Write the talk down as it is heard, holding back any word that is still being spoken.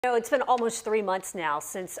It's been almost 3 months now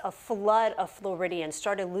since a flood of Floridians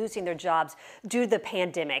started losing their jobs due to the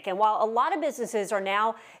pandemic. And while a lot of businesses are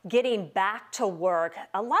now getting back to work,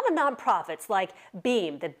 a lot of nonprofits like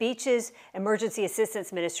Beam, the Beaches Emergency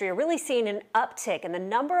Assistance Ministry, are really seeing an uptick in the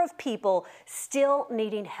number of people still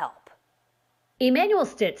needing help. Emmanuel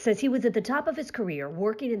Stitz says he was at the top of his career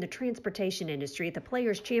working in the transportation industry at the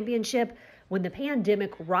Players Championship when the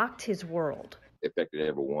pandemic rocked his world. It affected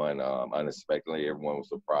everyone unexpectedly. Everyone was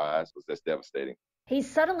surprised. It was just devastating. He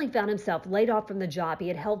suddenly found himself laid off from the job he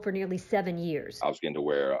had held for nearly 7 years. I was getting to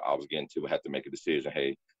where I had to make a decision.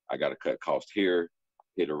 Hey, I got to cut costs here,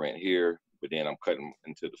 hit the rent here, but then I'm cutting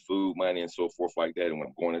into the food money and so forth like that. And when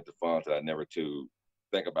I'm going into funds that I never to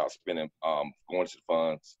think about spending, going to the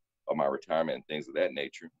funds of my retirement and things of that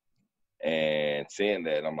nature. And seeing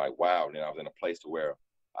that, I'm like, wow. And then I was in a place to where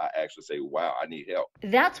I actually say, wow, I need help.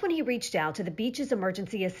 That's when he reached out to the Beaches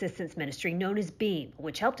Emergency Assistance Ministry, known as Beam,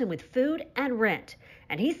 which helped him with food and rent.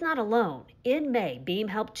 And he's not alone. In May, Beam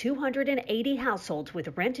helped 280 households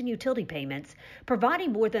with rent and utility payments,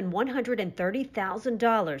 providing more than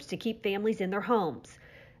 $130,000 to keep families in their homes.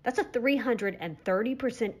 That's a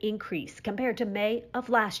 330% increase compared to May of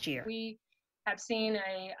last year. We have seen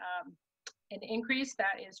an increase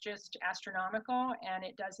that is just astronomical, and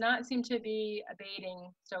it does not seem to be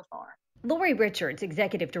abating so far. Lori Richards,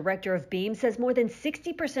 executive director of Beam, says more than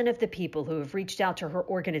 60% of the people who have reached out to her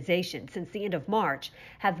organization since the end of March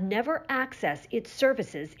have never accessed its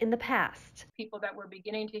services in the past. People that we're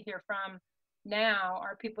beginning to hear from now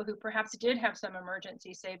are people who perhaps did have some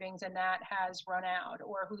emergency savings and that has run out,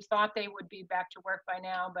 or who thought they would be back to work by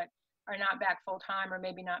now but are not back full time or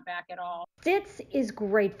maybe not back at all. Stitz is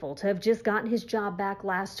grateful to have just gotten his job back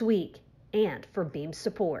last week and for Beam's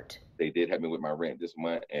support. They did help me with my rent this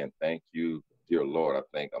month, and thank you, dear Lord.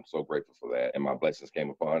 I'm so grateful for that. And my blessings came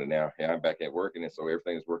upon, and now I'm back at work, and so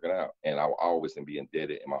everything is working out. And I will always be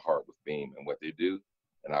indebted in my heart with Beam and what they do.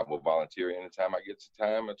 And I will volunteer anytime I get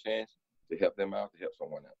time, a chance to help them out, to help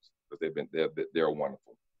someone else, because they're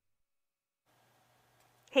wonderful.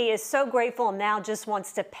 He is so grateful and now just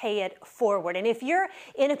wants to pay it forward. And if you're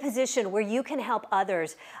in a position where you can help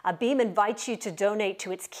others, Beam invites you to donate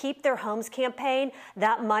to its Keep Their Homes campaign.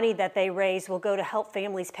 That money that they raise will go to help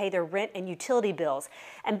families pay their rent and utility bills.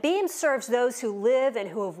 And Beam serves those who live and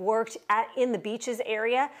who have worked in the Beaches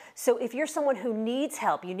area. So if you're someone who needs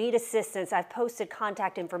help, you need assistance, I've posted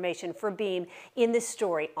contact information for Beam in this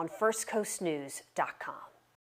story on firstcoastnews.com.